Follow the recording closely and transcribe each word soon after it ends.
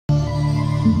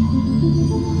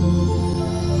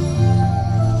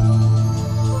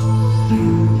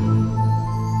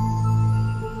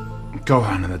Go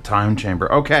on to the time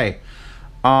chamber. Okay.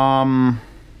 1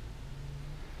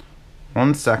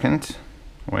 second.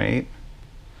 Wait.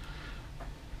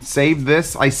 Save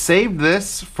this. I saved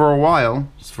this for a while.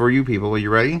 It's for you people. Are you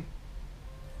ready?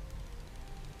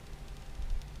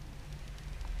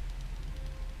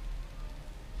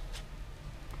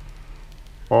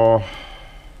 Oh.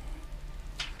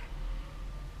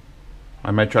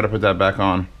 I might try to put that back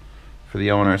on for the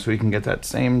owner so he can get that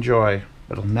same joy.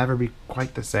 But it'll never be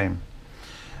quite the same.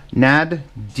 NAD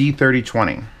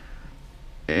D3020.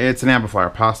 It's an amplifier.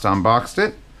 Pasta unboxed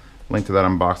it. Link to that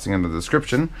unboxing in the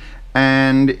description.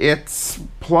 And it's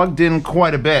plugged in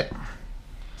quite a bit.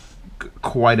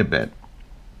 Quite a bit.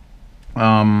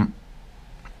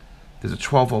 There's a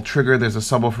 12-volt trigger. There's a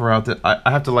subwoofer out there.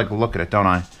 I have to like look at it, don't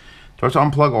I? Do I have to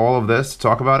unplug all of this to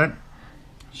talk about it?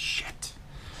 Shit.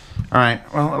 Alright,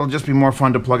 well, it'll just be more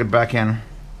fun to plug it back in.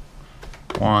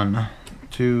 1,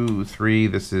 2, 3.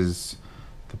 This is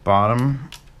the bottom.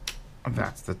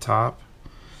 That's the top.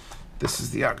 This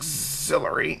is the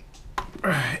auxiliary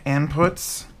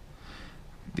inputs.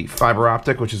 The fiber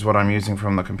optic, which is what I'm using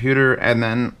from the computer, and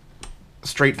then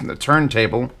straight from the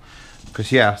turntable,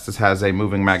 because yes, this has a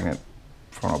moving magnet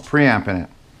phono preamp in it.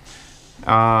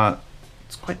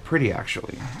 It's quite pretty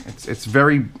actually. It's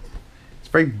very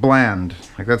bland.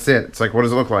 Like that's it. It's like, what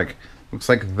does it look like? Looks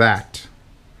like that.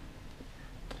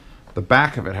 The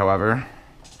back of it, however,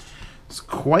 is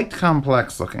quite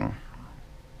complex looking.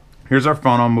 Here's our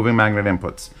phono moving magnet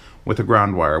inputs with a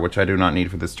ground wire, which I do not need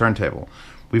for this turntable.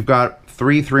 We've got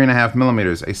 3.5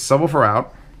 millimeters, a subwoofer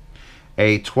out,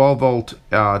 a 12-volt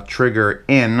trigger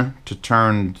in to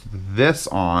turn this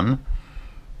on,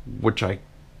 which I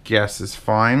guess is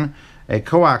fine, a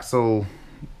coaxial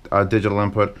digital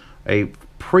input, a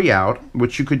pre-out,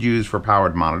 which you could use for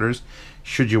powered monitors,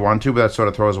 should you want to, but that sort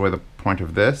of throws away the point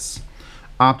of this,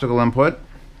 optical input,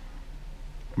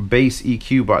 bass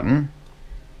EQ button.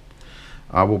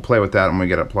 We'll play with that when we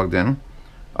get it plugged in.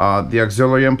 The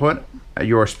auxiliary input,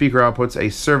 your speaker outputs, a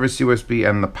service USB,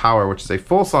 and the power, which is a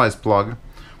full-size plug,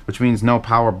 which means no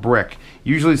power brick.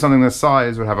 Usually something this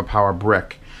size would have a power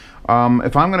brick.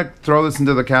 If I'm going to throw this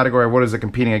into the category of what is it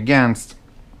competing against,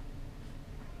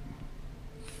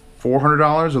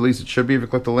 $400, at least it should be if you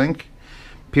click the link.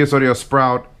 PS Audio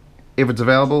Sprout, if it's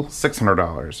available,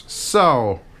 $600.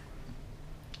 So,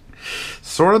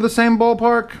 sort of the same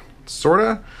ballpark,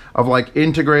 sorta, of like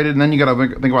integrated, and then you gotta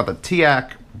think about the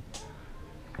TAC.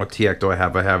 What TAC do I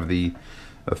have? I have the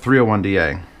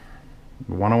 301DA.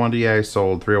 101DA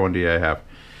sold, 301DA I have.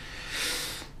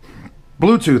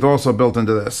 Bluetooth also built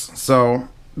into this. So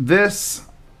this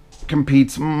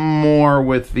competes more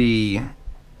with the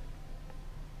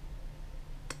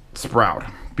Sprout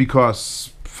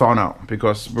because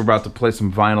we're about to play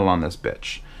some vinyl on this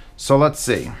bitch. So let's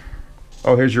see.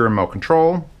 Oh, here's your remote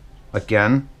control.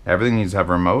 Again, everything needs to have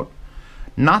a remote.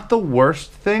 Not the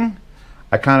worst thing.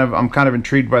 I'm kind of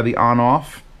intrigued by the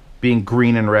on-off being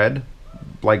green and red.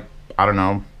 Like, I don't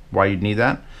know why you'd need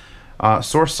that.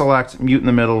 Source select, mute in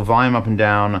the middle, volume up and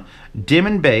down, dim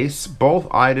and bass. Both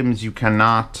items you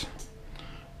cannot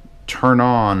turn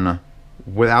on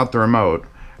without the remote.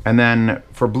 And then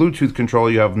for Bluetooth control,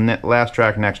 you have last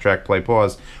track, next track, play,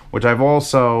 pause, which I've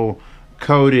also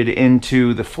coded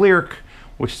into the FLIRC,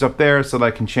 which is up there, so that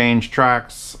I can change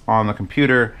tracks on the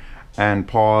computer and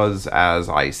pause as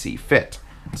I see fit.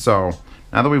 So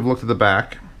now that we've looked at the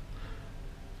back,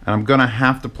 and I'm gonna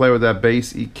have to play with that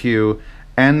bass EQ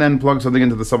and then plug something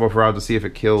into the subwoofer out to see if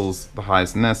it kills the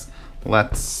highs in this.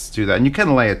 Let's do that. And you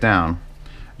can lay it down.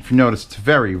 If you notice, it's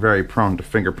very, very prone to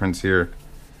fingerprints here.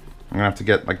 I'm gonna have to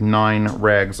get like 9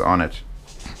 rags on it.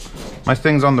 My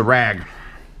thing's on the rag.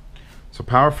 So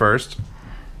power first.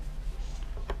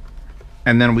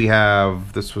 And then we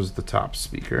have, this was the top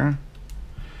speaker.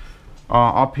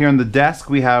 Up here on the desk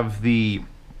we have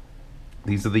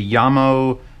these are the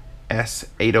Yamo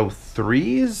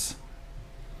S803s.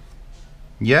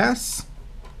 Yes?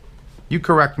 You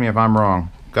correct me if I'm wrong.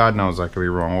 God knows I could be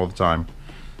wrong all the time.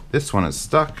 This one is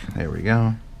stuck. There we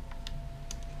go.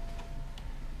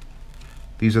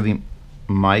 These are the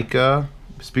mica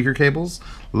speaker cables.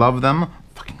 Love them.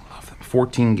 Fucking love them.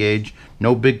 14 gauge.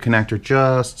 No big connector.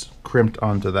 Just crimped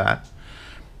onto that.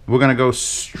 We're going to go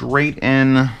straight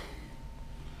in.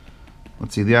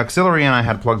 Let's see. The auxiliary in I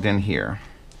had plugged in here.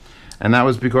 And that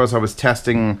was because I was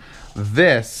testing.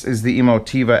 This is the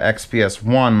Emotiva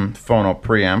XPS1 phono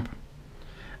preamp.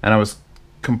 And I was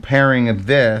comparing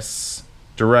this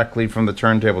directly from the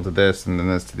turntable to this and then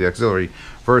this to the auxiliary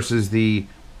versus the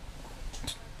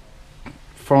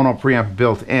phono preamp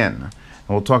built in. And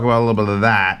we'll talk about a little bit of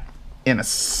that in a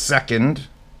second.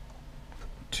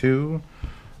 2.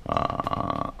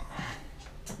 Hold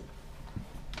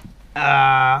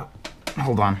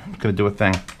on, I'm gonna do a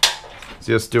thing.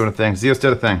 Zeus doing a thing. Zeus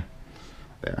did a thing.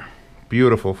 There.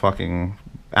 Beautiful fucking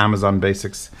Amazon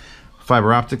Basics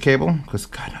fiber optic cable, because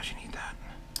God knows you need that.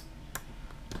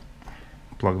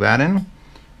 Plug that in.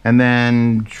 And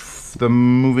then the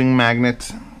moving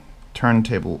magnet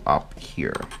turntable up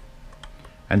here.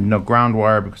 And no ground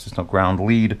wire because there's no ground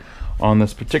lead on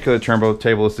this particular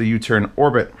turntable. It's the U-turn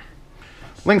orbit.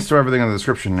 Links to everything in the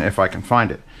description if I can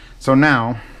find it. So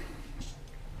now,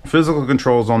 physical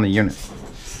controls on the unit.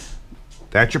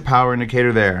 That's your power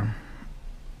indicator there.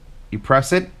 You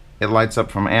press it, it lights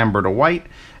up from amber to white.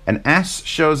 An S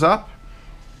shows up,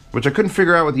 which I couldn't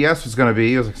figure out what the S was going to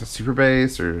be. It was like a super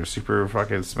bass or super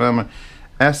fucking...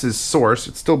 S is source.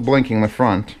 It's still blinking in the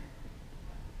front.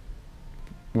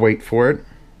 Wait for it.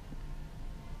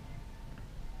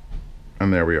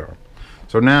 And there we are.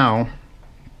 So now,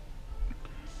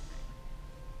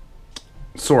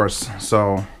 source.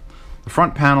 So the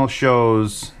front panel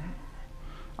shows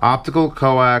optical,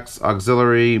 coax,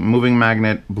 auxiliary, moving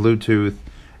magnet, Bluetooth,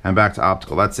 and back to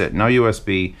optical. That's it. No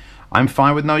USB. I'm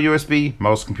fine with no USB.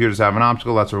 Most computers have an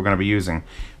optical. That's what we're going to be using.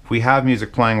 If we have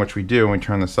music playing, which we do, and we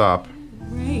turn this up.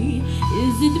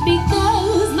 Is it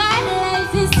because my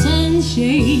life is 10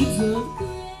 shades of gray?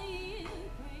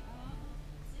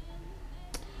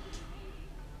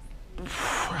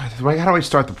 How do I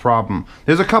start the problem?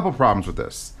 There's a couple problems with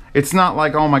this. It's not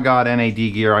like, oh my god, NAD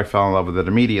gear, I fell in love with it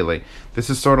immediately. This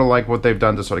is sort of like what they've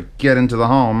done to sort of get into the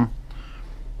home.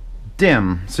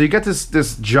 Dim. So you get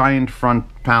this giant front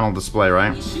panel display,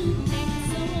 right?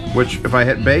 Which, if I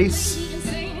hit bass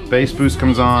boost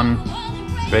comes on,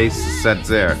 bass sets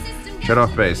there. Shut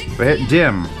off bass. If I hit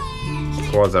dim,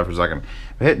 pause that for a second.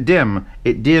 If I hit dim,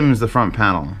 it dims the front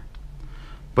panel.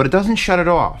 But it doesn't shut it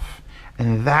off.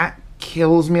 And that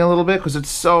kills me a little bit because it's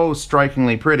so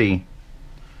strikingly pretty.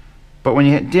 But when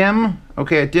you hit dim,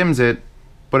 okay, it dims it.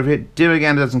 But if you hit dim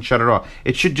again, it doesn't shut it off.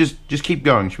 It should just keep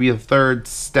going. It should be a third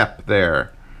step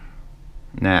there.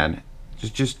 NAD.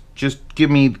 Just give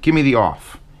me the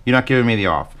off. You're not giving me the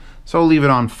off. So leave it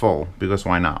on full, because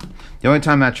why not? The only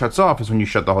time that shuts off is when you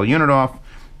shut the whole unit off.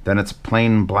 Then it's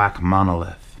plain black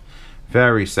monolith.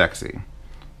 Very sexy.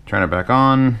 Turn it back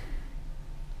on.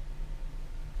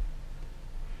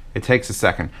 It takes a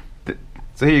second.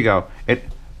 So here you go.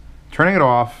 Turning it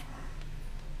off.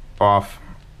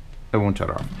 It won't shut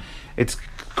off. It's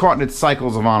caught in its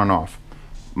cycles of on and off.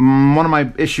 One of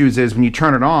my issues is when you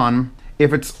turn it on,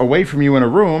 if it's away from you in a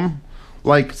room,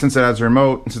 like since it has a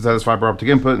remote, and since it has fiber optic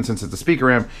input, and since it's a speaker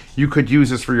amp, you could use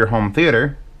this for your home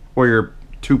theater, or your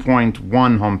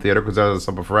 2.1 home theater, because that is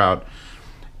a subwoofer out.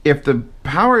 If the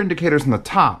power indicator's on the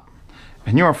top,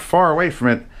 and you're far away from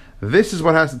it, this is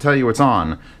what has to tell you it's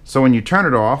on. So when you turn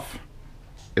it off,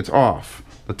 it's off.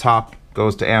 The top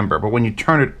goes to amber. But when you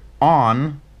turn it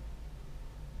on,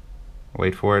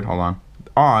 wait for it, hold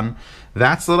on,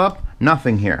 that's lit up,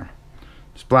 nothing here.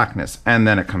 Just blackness, and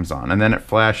then it comes on. And then it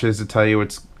flashes to tell you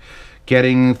it's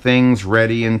getting things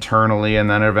ready internally, and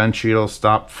then eventually it'll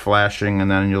stop flashing, and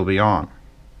then you'll be on.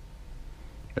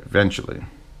 Eventually.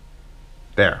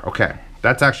 There, okay.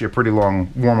 That's actually a pretty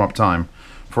long warm-up time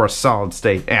for a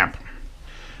solid-state amp.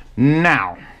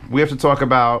 Now, we have to talk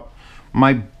about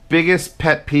my biggest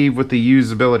pet peeve with the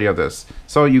usability of this.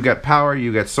 So you get power,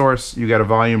 you get source, you get a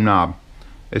volume knob.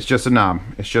 It's just a knob.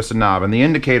 It's just a knob. And the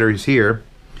indicator is here.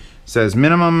 Says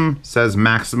minimum, says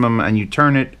maximum, and you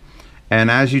turn it, and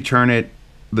as you turn it,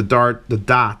 the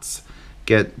dots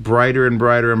get brighter and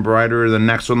brighter and brighter. The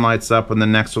next one lights up, and the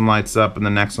next one lights up, and the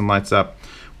next one lights up.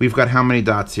 We've got how many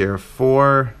dots here?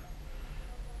 4,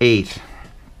 8.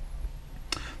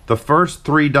 The first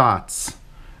 3 dots,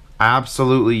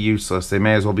 absolutely useless. They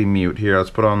may as well be mute. Here,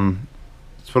 let's put on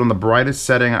the brightest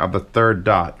setting of the 3rd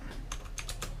dot.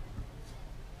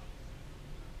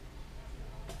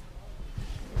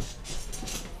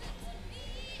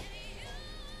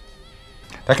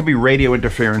 That could be radio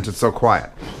interference, it's so quiet.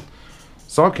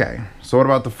 So okay, so what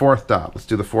about the 4th dot? Let's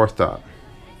do the 4th dot.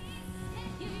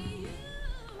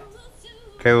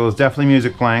 Okay, well, there's definitely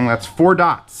music playing. That's 4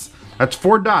 dots. That's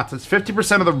 4 dots. That's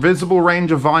 50% of the visible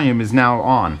range of volume is now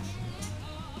on.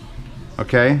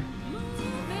 Okay?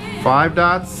 5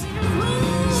 dots.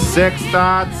 6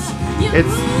 dots.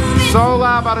 It's so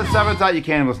loud about a 7th dot you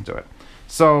can't listen to it.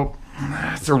 So,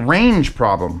 it's a range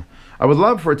problem. I would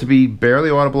love for it to be barely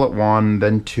audible at 1,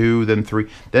 then 2, then 3,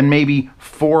 then maybe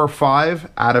 4 or 5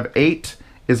 out of 8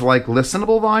 is like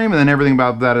listenable volume, and then everything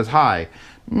about that is high.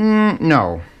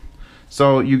 No.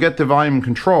 So you get the volume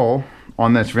control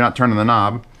on this. If you're not turning the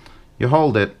knob, you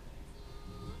hold it.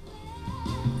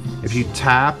 If you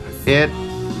tap it,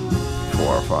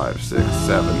 4, 5, 6,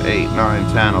 7, 8,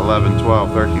 9, 10, 11,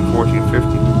 12, 13, 14,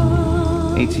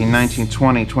 15, 18, 19,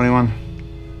 20, 21.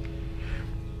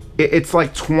 It's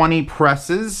like 20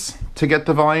 presses to get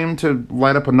the volume to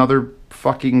light up another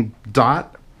fucking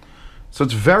dot. So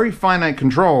it's very finite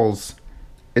controls.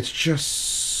 It's just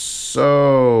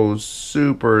so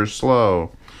super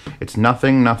slow. It's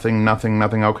nothing.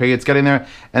 Okay, it's getting there.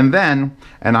 And then,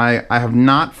 and I have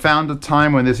not found a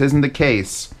time when this isn't the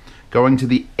case, going to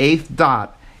the 8th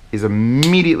dot is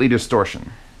immediately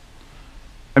distortion.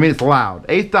 I mean, it's loud.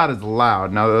 8th dot is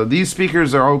loud. Now, these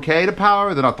speakers are okay to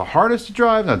power. They're not the hardest to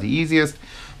drive, not the easiest.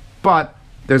 But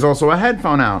there's also a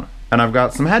headphone out. And I've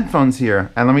got some headphones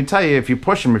here. And let me tell you, if you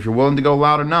push them, if you're willing to go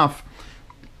loud enough,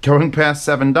 going past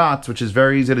 7 dots, which is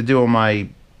very easy to do on my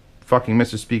fucking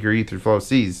Mr. Speaker Ether Flow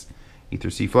C's, Ether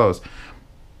C Flows,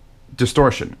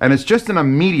 distortion. And it's just an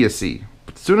immediacy.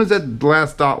 As soon as that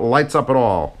last dot lights up at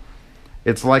all,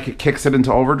 it's like it kicks it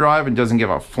into overdrive and doesn't give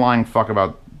a flying fuck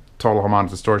about total harmonic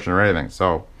distortion or anything.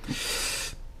 So,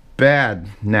 bad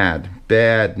NAD.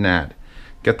 Bad NAD.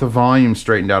 Get the volume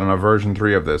straightened out on a version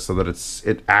 3 of this so that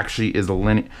it actually is a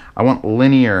linear. I want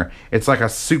linear. It's like a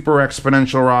super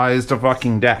exponential rise to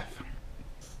fucking death.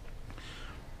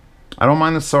 I don't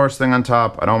mind the source thing on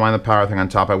top. I don't mind the power thing on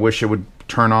top. I wish it would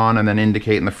turn on and then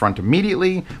indicate in the front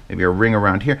immediately. Maybe a ring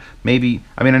around here. Maybe,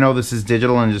 I mean, I know this is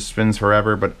digital and it just spins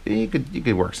forever, but you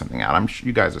could work something out. I'm sure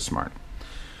you guys are smart.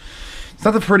 It's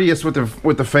not the prettiest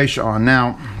with the fascia on.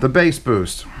 Now, the bass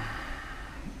boost.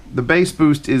 The bass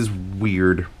boost is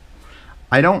weird.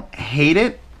 I don't hate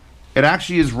it. It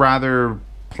actually is rather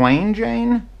plain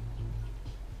Jane.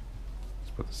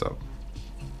 Let's put this up.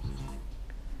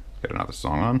 Get another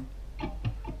song on.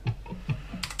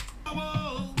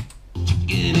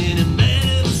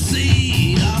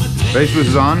 Bass boost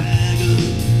is on.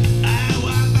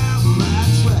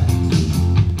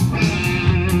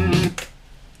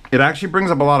 It actually brings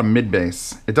up a lot of mid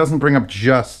bass. It doesn't bring up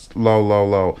just low, low,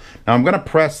 low. Now I'm gonna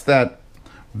press that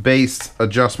bass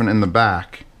adjustment in the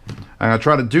back. I'm gonna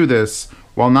try to do this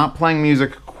while not playing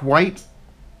music quite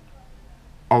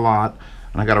a lot.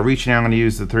 And I gotta reach now, I'm gonna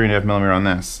use the 3.5mm on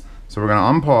this. So we're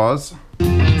gonna unpause.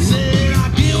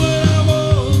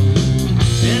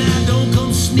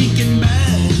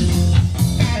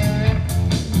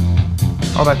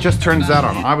 Oh, that just turns that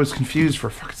on. I was confused for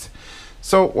fuck's.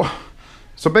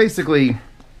 So basically,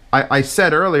 I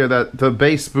said earlier that the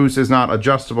bass boost is not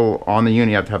adjustable on the unit.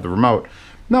 You have to have the remote.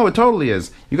 No, it totally is.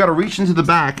 You got to reach into the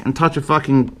back and touch a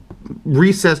fucking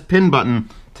recessed pin button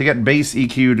to get bass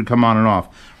EQ to come on and off.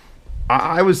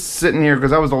 I was sitting here because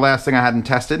that was the last thing I hadn't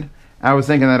tested. I was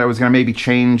thinking that I was going to maybe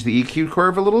change the EQ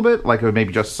curve a little bit, like it would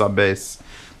maybe just sub bass.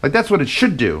 Like that's what it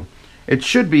should do. It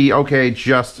should be, okay,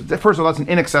 just, first of all, that's an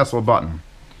inaccessible button.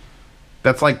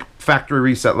 That's like factory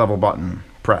reset level button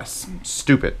press.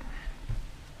 Stupid.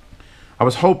 I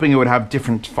was hoping it would have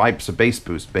different types of bass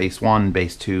boost. Bass 1,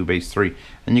 bass 2, bass 3.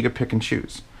 And you could pick and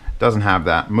choose. It doesn't have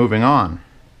that. Moving on.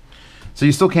 So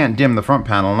you still can't dim the front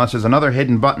panel unless there's another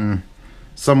hidden button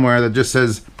somewhere that just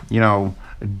says, you know,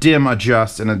 dim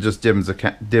adjust, and it just dims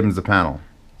the panel.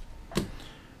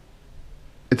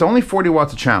 It's only 40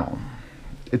 watts a channel.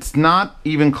 It's not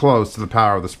even close to the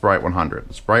power of the Sprite 100.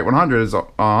 The Sprite 100 is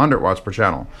 100 watts per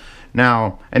channel.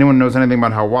 Now, anyone knows anything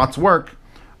about how watts work,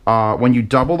 when you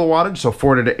double the wattage, so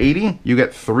 40 to 80, you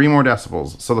get 3 more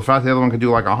decibels. So the fact that the other one could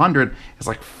do like 100 is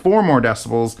like 4 more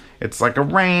decibels. It's like a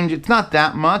range. It's not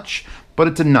that much, but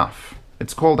it's enough.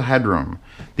 It's called headroom.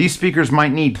 These speakers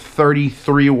might need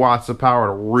 33 watts of power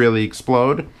to really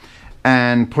explode,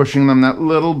 and pushing them that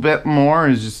little bit more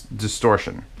is just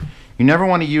distortion. You never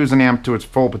want to use an amp to its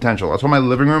full potential. That's why my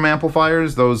living room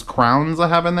amplifiers, those crowns I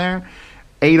have in there,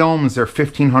 8 ohms, they're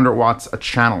 1500 watts a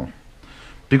channel.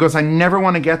 Because I never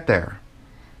want to get there.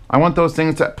 I want those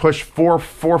things that push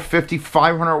 450,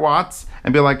 500 watts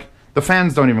and be like, the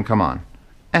fans don't even come on.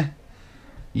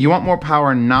 You want more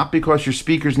power not because your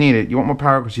speakers need it. You want more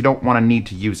power because you don't want to need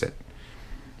to use it.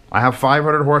 I have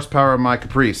 500 horsepower in my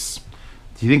Caprice.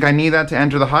 Do you think I need that to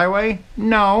enter the highway?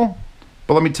 No.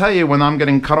 But let me tell you, when I'm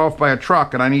getting cut off by a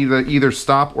truck and I need to either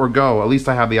stop or go, at least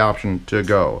I have the option to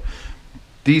go.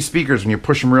 These speakers, when you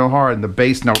push them real hard and the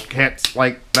bass note hits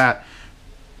like that,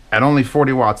 at only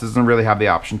 40 watts, doesn't really have the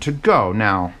option to go.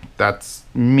 Now, that's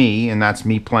me, and that's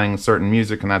me playing certain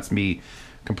music, and that's me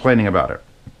complaining about it.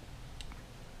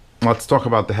 Let's talk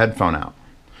about the headphone out.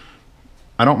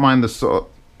 I don't mind the...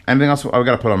 anything else? I've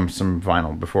got to put on some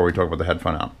vinyl before we talk about the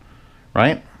headphone out.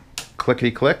 Right?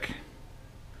 Clickety click.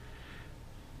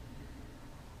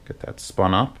 Get that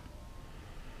spun up.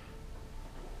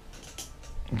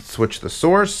 Switch the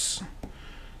source.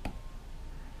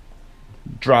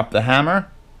 drop the hammer.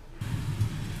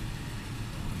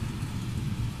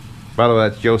 By the way,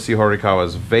 that's Yoshi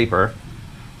Horikawa's Vapor.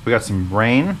 We got some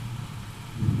rain.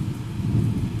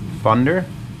 Thunder.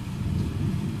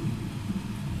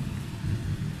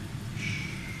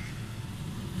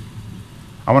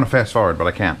 I want to fast forward, but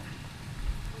I can't.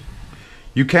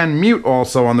 You can mute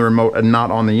also on the remote and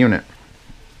not on the unit.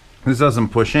 This doesn't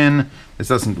push in. This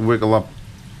doesn't wiggle up.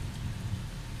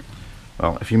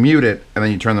 Well, if you mute it and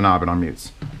then you turn the knob, it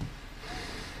unmutes.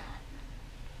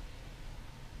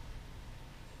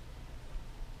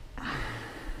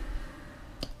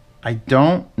 I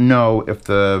don't know if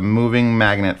the moving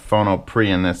magnet phono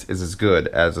pre in this is as good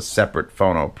as a separate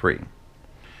phono pre.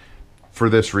 For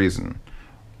this reason.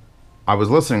 I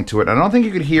was listening to it, and I don't think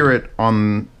you could hear it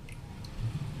on...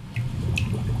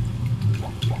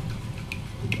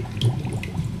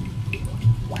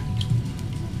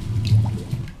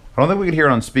 I don't think we could hear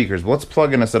it on speakers, but let's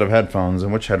plug in a set of headphones.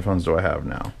 And which headphones do I have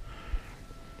now?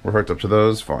 We're hooked up to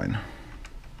those, fine.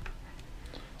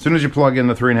 As soon as you plug in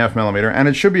the 3.5mm, and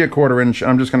it should be a 1/4 inch,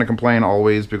 I'm just going to complain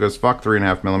always because fuck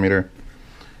 3.5mm.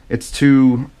 It's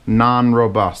too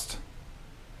non-robust.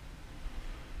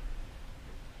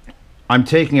 I'm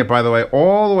taking it, by the way,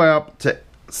 all the way up to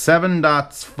 7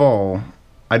 dots full.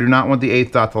 I do not want the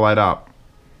 8th dot to light up.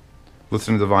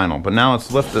 Listen to the vinyl. But now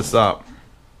let's lift this up.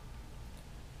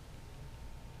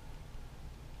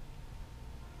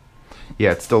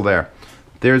 Yeah, it's still there.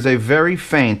 There's a very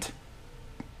faint,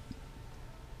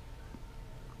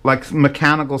 like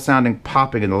mechanical sounding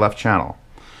popping in the left channel.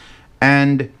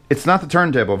 And it's not the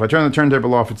turntable. If I turn the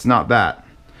turntable off, it's not that.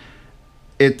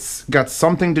 It's got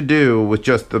something to do with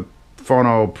just the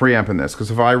phono preamp in this.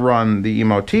 Because if I run the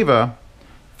Emotiva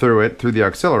through the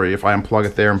auxiliary, if I unplug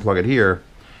it there and plug it here,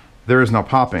 there is no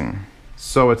popping.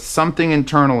 So it's something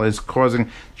internal is causing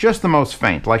just the most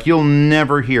faint. Like you'll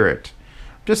never hear it.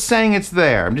 I'm just saying it's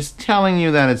there. I'm just telling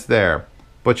you that it's there.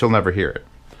 But you'll never hear it.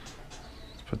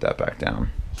 Let's put that back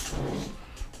down.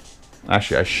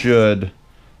 Actually, I should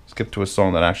skip to a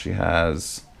song that actually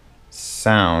has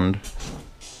sound.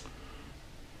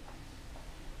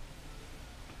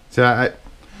 See, it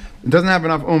doesn't have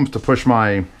enough oomph to push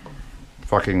my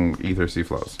fucking ether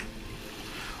C-flows.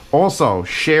 Also,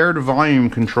 shared volume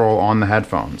control on the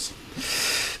headphones.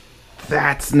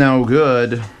 That's no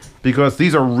good because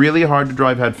these are really hard to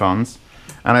drive headphones,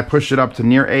 and I pushed it up to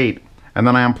near 8. And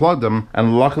then I unplugged them,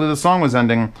 and luckily the song was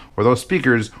ending, or those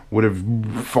speakers would have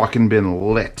fucking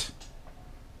been lit.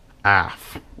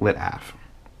 Lit AF.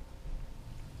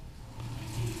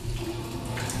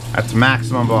 That's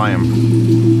maximum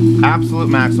volume. Absolute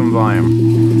maximum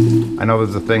volume. I know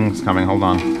there's a thing coming, hold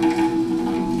on.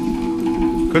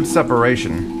 Good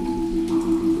separation.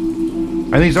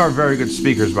 And these are very good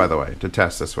speakers, by the way, to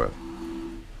test this with.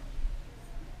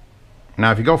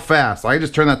 Now, if you go fast, I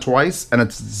just turn that twice, and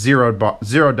it's zero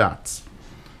dots.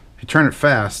 If you turn it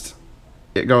fast,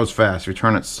 it goes fast. If you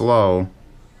turn it slow,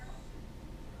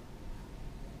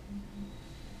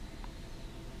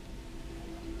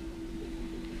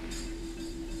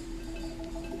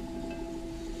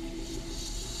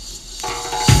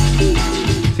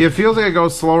 see, it feels like it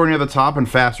goes slower near the top and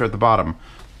faster at the bottom.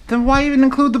 Then why even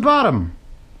include the bottom?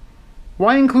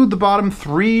 Why include the bottom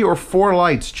 3 or 4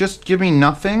 lights? Just give me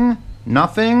nothing.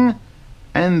 Nothing,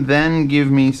 and then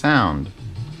give me sound.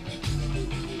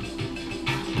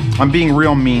 I'm being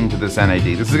real mean to this NAD.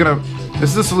 This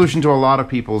is a solution to a lot of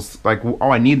people's, like,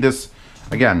 oh, I need this.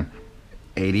 Again,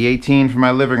 8018 for my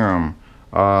living room.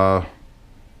 There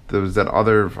was that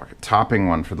other topping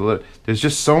one for the, there's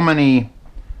just so many,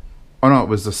 oh no, it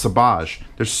was the Sabage.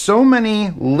 There's so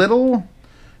many little,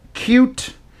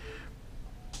 cute,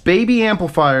 baby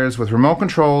amplifiers with remote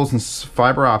controls and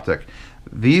fiber optic.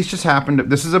 These just happened to,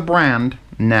 this is a brand,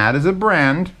 NAD is a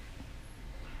brand,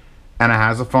 and it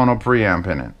has a phono preamp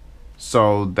in it.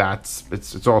 So that's,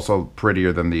 it's also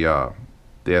prettier than the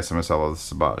SMSL or the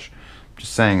Sabage.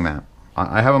 Just saying that.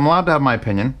 I'm allowed to have my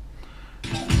opinion.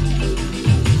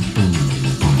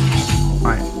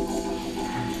 Alright.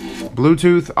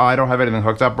 Bluetooth, I don't have anything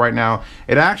hooked up right now.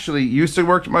 It actually used to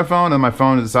work with my phone, and my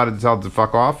phone decided to tell it to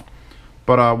fuck off.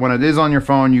 But when it is on your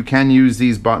phone, you can use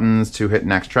these buttons to hit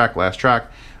next track, last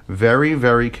track. Very,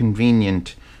 very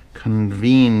convenient.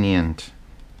 Convenient.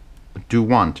 Do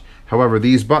want. However,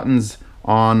 these buttons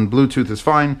on Bluetooth is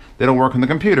fine. They don't work on the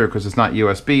computer because it's not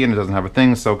USB and it doesn't have a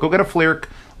thing. So go get a FLIRC.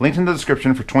 Linked in the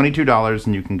description for $22,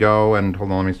 and you can go and,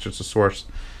 hold on, let me switch the source.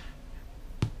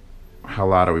 How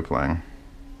loud are we playing?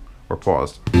 Or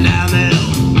paused.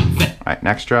 Alright,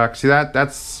 next track. See that?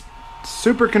 That's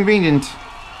super convenient.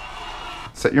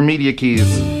 Set your media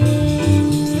keys.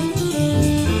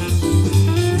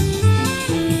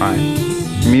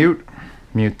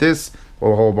 mute this, the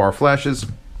whole bar flashes.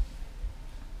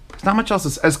 There's not much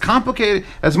else as complicated,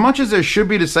 as much as there should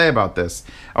be to say about this.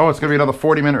 Oh, it's going to be another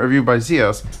 40-minute review by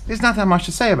Zeos. There's not that much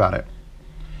to say about it.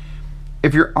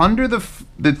 If you're under the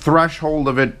threshold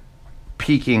of it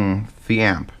peaking the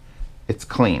amp, it's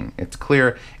clean, it's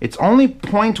clear. It's only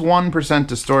 0.1%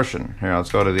 distortion. Here,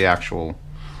 let's go to the actual,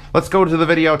 let's go to the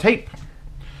videotape.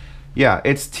 Yeah,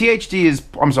 its THD is,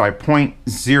 I'm sorry,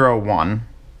 0.01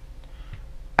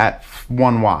 at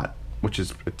 1 watt, which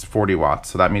is, it's 40 watts,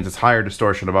 so that means it's higher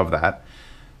distortion above that.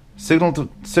 Signal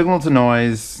to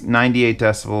noise, 98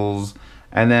 decibels,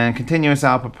 and then continuous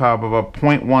output power above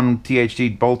 0.1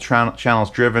 THD, both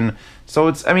channels driven. So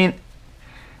it's, I mean,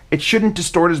 it shouldn't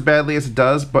distort as badly as it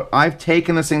does, but I've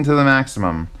taken this thing to the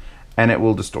maximum, and it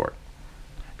will distort.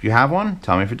 If you have one,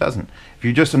 tell me if it doesn't. If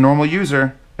you're just a normal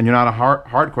user, and you're not a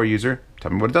hardcore user,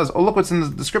 tell me what it does. Oh, look what's in the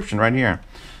description right here.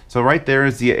 So right there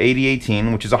is the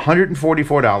 8018, which is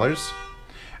 $144,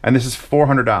 and this is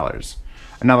 $400.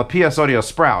 And now the PS Audio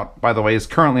Sprout, by the way, is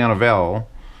currently unavailable,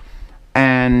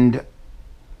 and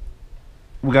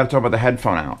we got to talk about the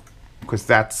headphone out, because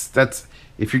that's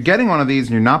if you're getting one of these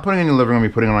and you're not putting it in your living room,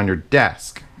 you're putting it on your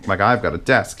desk, like I've got a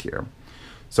desk here.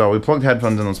 So we plugged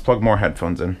headphones in. Let's plug more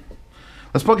headphones in.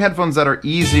 Let's plug headphones that are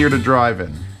easier to drive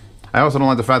in. I also don't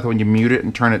like the fact that when you mute it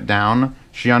and turn it down,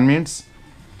 she unmutes.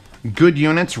 Good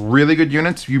units, really good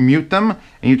units, you mute them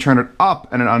and you turn it up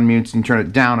and it unmutes, and you turn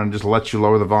it down and it just lets you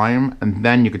lower the volume, and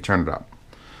then you could turn it up.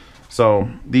 So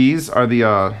these are the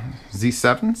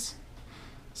Z7s,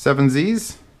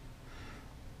 7Zs,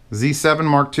 Z7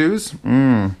 Mark IIs.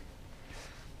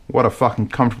 What a fucking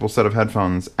comfortable set of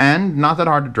headphones, and not that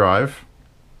hard to drive.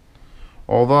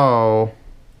 Although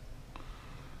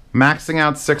maxing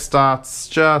out 6 dots,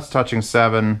 just touching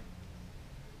 7.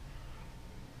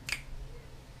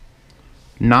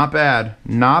 Not bad,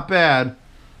 not bad.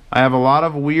 I have a lot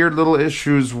of weird little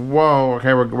issues. Whoa,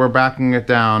 okay, we're backing it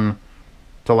down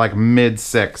to like mid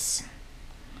 6.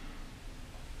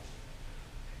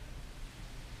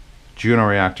 Juno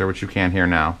reactor, which you can't hear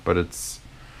now, but it's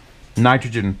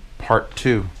nitrogen part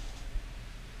 2.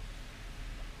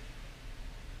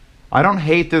 I don't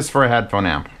hate this for a headphone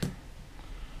amp.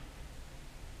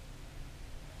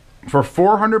 For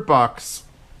 $400,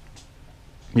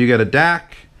 you get a DAC,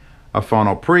 a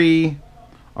phono pre,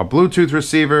 a Bluetooth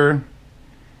receiver,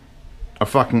 a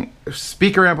fucking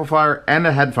speaker amplifier, and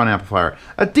a headphone amplifier.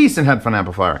 A decent headphone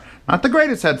amplifier. Not the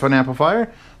greatest headphone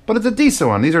amplifier, but it's a decent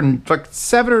one. These are like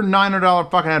 $700 or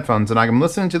 $900 fucking headphones, and I'm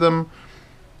listening to them,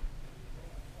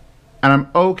 and I'm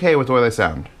okay with the way they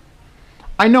sound.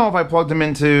 I know if I plugged them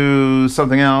into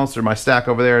something else or my stack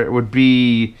over there, it would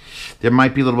be, there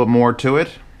might be a little bit more to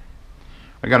it.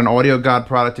 I got an Audio God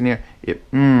product in here.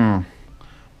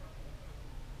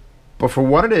 But for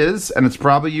what it is, and it's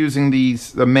probably using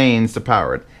the mains to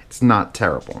power it, it's not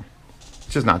terrible. It's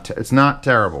just not, it's not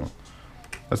terrible.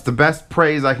 That's the best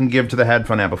praise I can give to the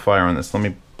headphone amplifier on this. Let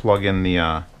me plug in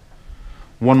the,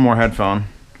 one more headphone.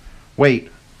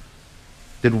 Wait.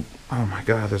 Oh my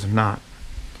God, there's not.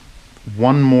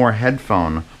 One more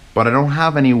headphone. But I don't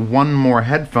have any one more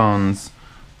headphones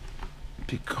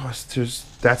because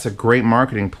that's a great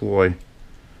marketing ploy.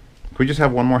 Can we just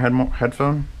have one more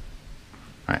headphone?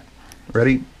 Alright.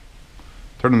 Ready?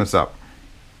 Turning this up.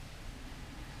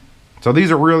 So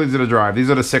these are really easy to drive. These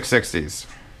are the 660s.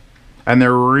 And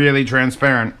they're really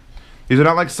transparent. These are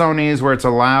not like Sony's where it's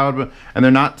loud, and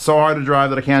they're not so hard to drive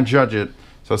that I can't judge it.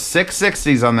 So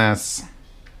 660s on this.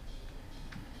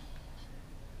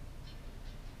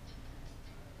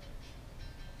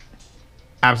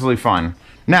 Absolutely fine.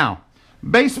 Now,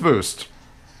 bass boost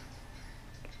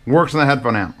works on the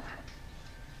headphone amp.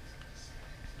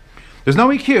 There's no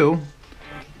EQ.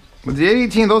 With the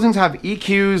 8018, those things have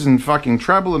EQs and fucking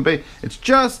treble and bass. It's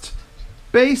just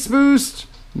bass boost,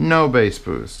 no bass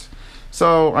boost.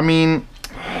 So, I mean,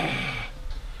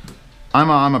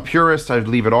 I'm a purist. I'd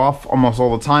leave it off almost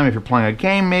all the time. If you're playing a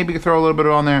game, maybe you throw a little bit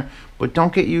on there, but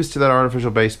don't get used to that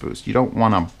artificial bass boost. You don't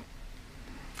want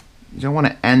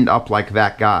to end up like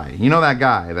that guy. You know that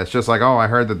guy that's just like, oh, I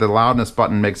heard that the loudness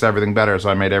button makes everything better, so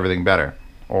I made everything better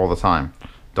all the time.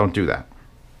 Don't do that.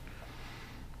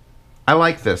 I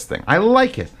like this thing. I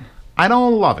like it. I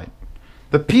don't love it.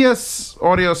 The PS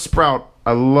Audio Sprout,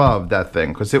 I loved that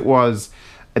thing because it was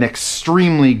an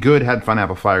extremely good headphone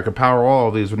amplifier. Could power all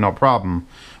of these with no problem.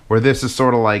 Where this is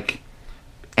sort of like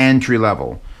entry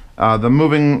level. The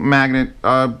moving magnet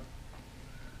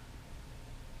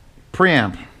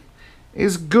preamp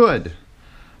is good.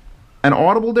 An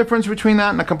audible difference between that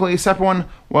and a completely separate one,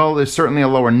 well, there's certainly a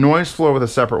lower noise floor with a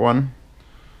separate one.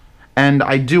 And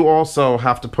I do also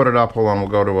have to put it up. Hold on, we'll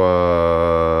go to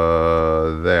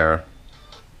there.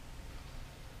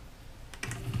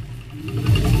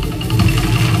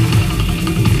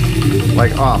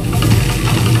 Like up.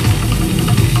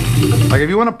 Like if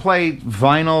you want to play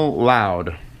vinyl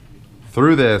loud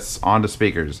through this onto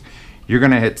speakers, you're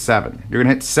going to hit 7. You're going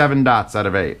to hit 7 dots out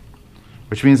of 8.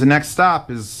 Which means the next stop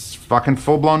is fucking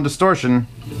full-blown distortion.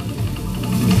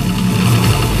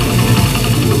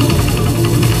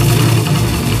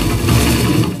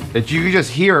 That you can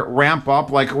just hear it ramp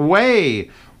up like way,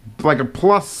 like a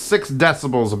plus 6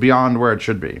 decibels beyond where it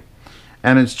should be.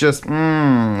 And it's just,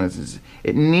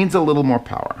 it needs a little more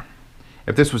power.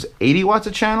 If this was 80 watts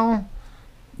a channel,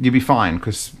 you'd be fine,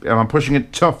 because if I'm pushing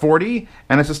it to 40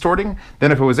 and it's distorting,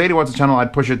 then if it was 80 watts a channel,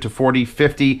 I'd push it to 40,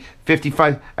 50,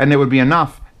 55, and it would be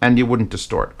enough, and you wouldn't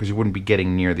distort, because you wouldn't be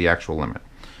getting near the actual limit.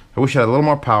 I wish it had a little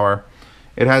more power.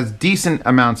 It has decent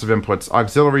amounts of inputs.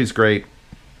 Auxiliary is great.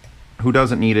 Who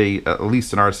doesn't need at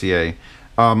least an RCA?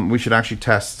 We should actually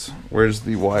test. Where's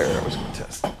the wire I was going to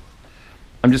test?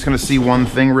 I'm just going to see one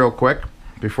thing real quick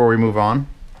before we move on.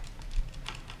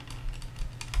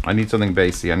 I need something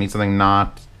bassy. I need something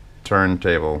not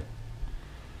turntable.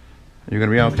 Are you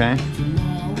going to be okay?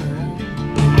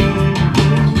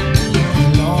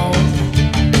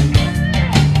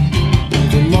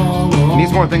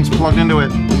 Needs more things plugged into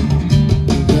it.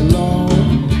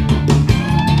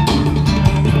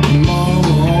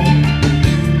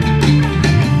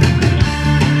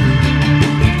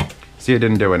 See, it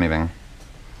didn't do anything.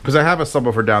 Because I have a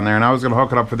subwoofer down there and I was going to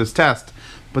hook it up for this test,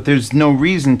 but there's no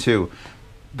reason to.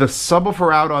 The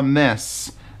subwoofer out on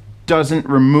this doesn't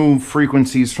remove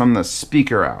frequencies from the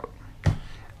speaker out.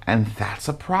 And that's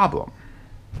a problem.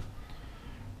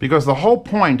 Because the whole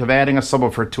point of adding a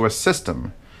subwoofer to a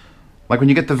system, like when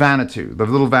you get the Vanatu, the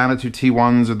little Vanatu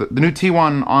T1s, or the new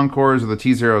T1 Encores or the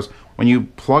T0s, when you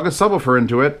plug a subwoofer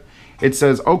into it, it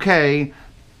says, okay,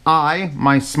 I,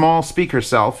 my small speaker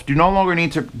self, do no longer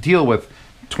need to deal with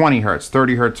 20 hertz,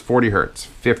 30 hertz, 40 hertz,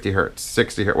 50 hertz,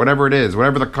 60 hertz, whatever it is,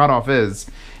 whatever the cutoff is.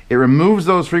 It removes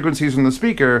those frequencies from the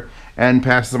speaker and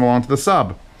passes them along to the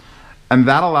sub. And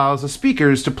that allows the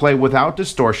speakers to play without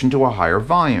distortion to a higher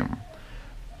volume.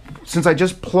 Since I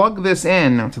just plugged this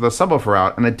in to the subwoofer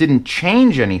out and it didn't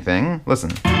change anything,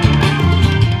 listen.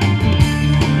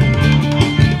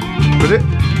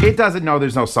 It doesn't know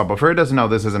there's no subwoofer. It doesn't know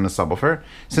this isn't a subwoofer.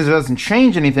 Since it doesn't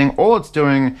change anything, all it's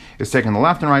doing is taking the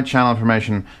left and right channel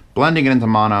information, blending it into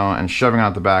mono, and shoving it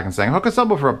out the back and saying, hook a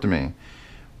subwoofer up to me.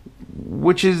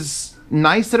 Which is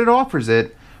nice that it offers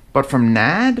it, but from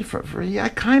NAD, I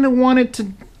kind of want it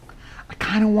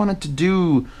to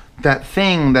do that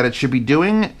thing that it should be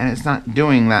doing, and it's not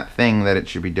doing that thing that it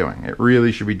should be doing. It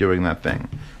really should be doing that thing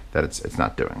that it's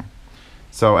not doing.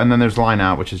 So, and then there's line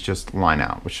out, which is just line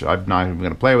out, which I'm not even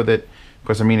going to play with it.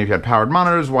 Because, I mean, if you had powered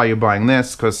monitors, why are you buying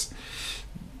this? Because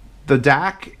the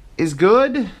DAC is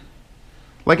good.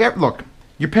 Like, look,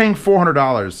 you're paying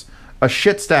 $400. A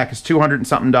shit stack is $200 and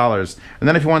something. And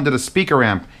then if you wanted a speaker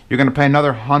amp, you're going to pay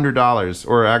another $100,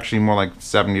 or actually more like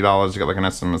 $70 to get like an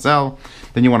SMSL.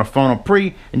 Then you want a phono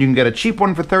pre, and you can get a cheap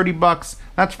one for $30.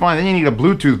 That's fine. Then you need a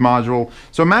Bluetooth module.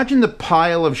 So imagine the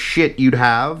pile of shit you'd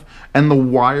have and the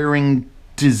wiring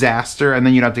disaster, and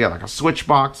then you'd have to get like a switch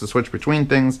box to switch between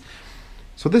things.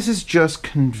 So this is just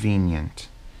convenient.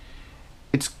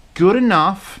 It's good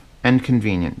enough and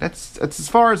convenient. That's as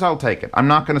far as I'll take it. I'm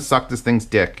not going to suck this thing's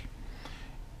dick.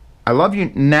 I love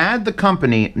you. NAD, the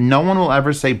company, no one will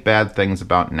ever say bad things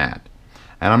about NAD.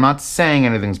 And I'm not saying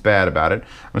anything's bad about it.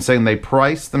 I'm saying they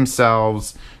price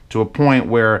themselves to a point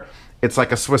where it's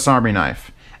like a Swiss Army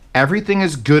knife. Everything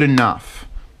is good enough,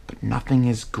 but nothing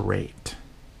is great.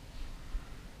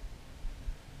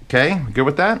 Okay, good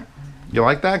with that? You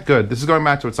like that? Good. This is going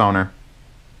back to its owner.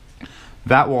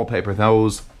 That wallpaper,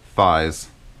 those thighs,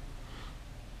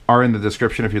 are in the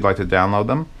description if you'd like to download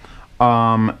them.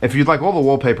 If you'd like all the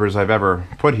wallpapers I've ever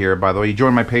put here, by the way, you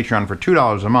join my Patreon for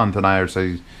 $2 a month, and there's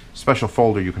a special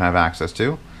folder you can have access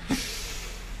to.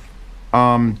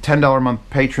 $10 a month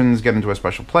patrons get into a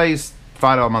special place.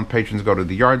 $5 a month patrons go to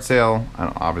the yard sale.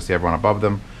 Obviously, everyone above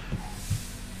them.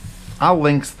 I'll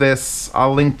link this.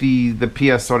 I'll link the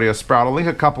PS Audio Sprout. I'll link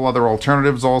a couple other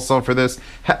alternatives also for this.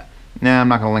 Nah, I'm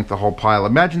not going to link the whole pile.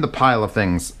 Imagine the pile of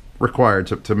things required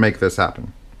to make this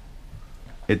happen.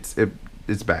 It's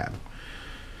bad.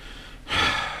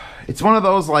 It's one of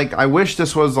those, like, I wish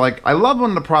this was like, I love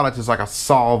when the product is like a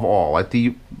solve all, like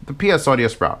the PS Audio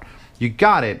Sprout. You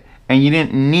got it, and you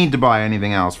didn't need to buy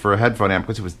anything else for a headphone amp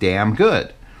because it was damn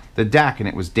good. The DAC in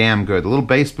it was damn good. The little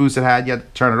bass boost it had, you had to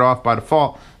turn it off by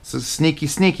default. So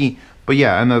sneaky, But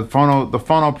yeah, and the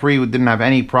Phono Pre didn't have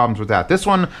any problems with that. This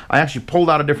one, I actually pulled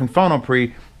out a different Phono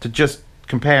Pre to just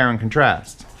compare and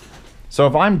contrast. So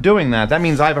if I'm doing that, that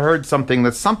means I've heard something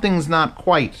that something's not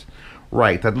quite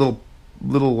right. That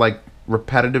little like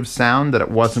repetitive sound, that it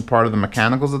wasn't part of the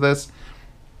mechanicals of this.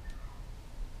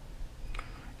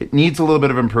 It needs a little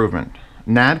bit of improvement.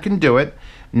 NAD can do it.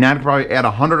 NAD could probably add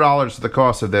 $100 to the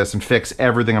cost of this and fix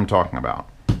everything I'm talking about.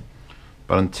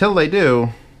 But until they do,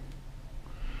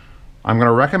 I'm going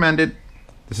to recommend it.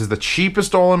 This is the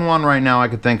cheapest all-in-one right now I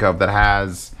could think of that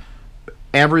has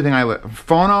everything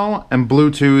phono and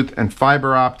Bluetooth and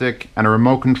fiber optic and a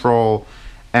remote control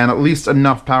and at least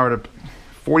enough power to...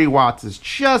 40 watts is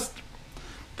just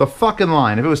the fucking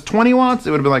line. If it was 20 watts,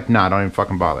 it would have been like, nah, don't even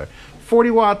fucking bother.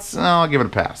 40 watts, I'll give it a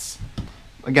pass.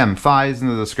 Again, thighs in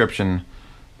the description,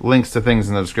 links to things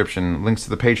in the description, links to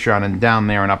the Patreon, and down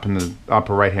there and up in the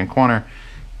upper right-hand corner.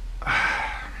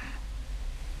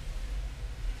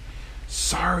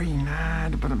 Sorry,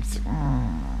 Nad, but I'm...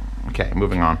 Okay,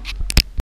 moving on.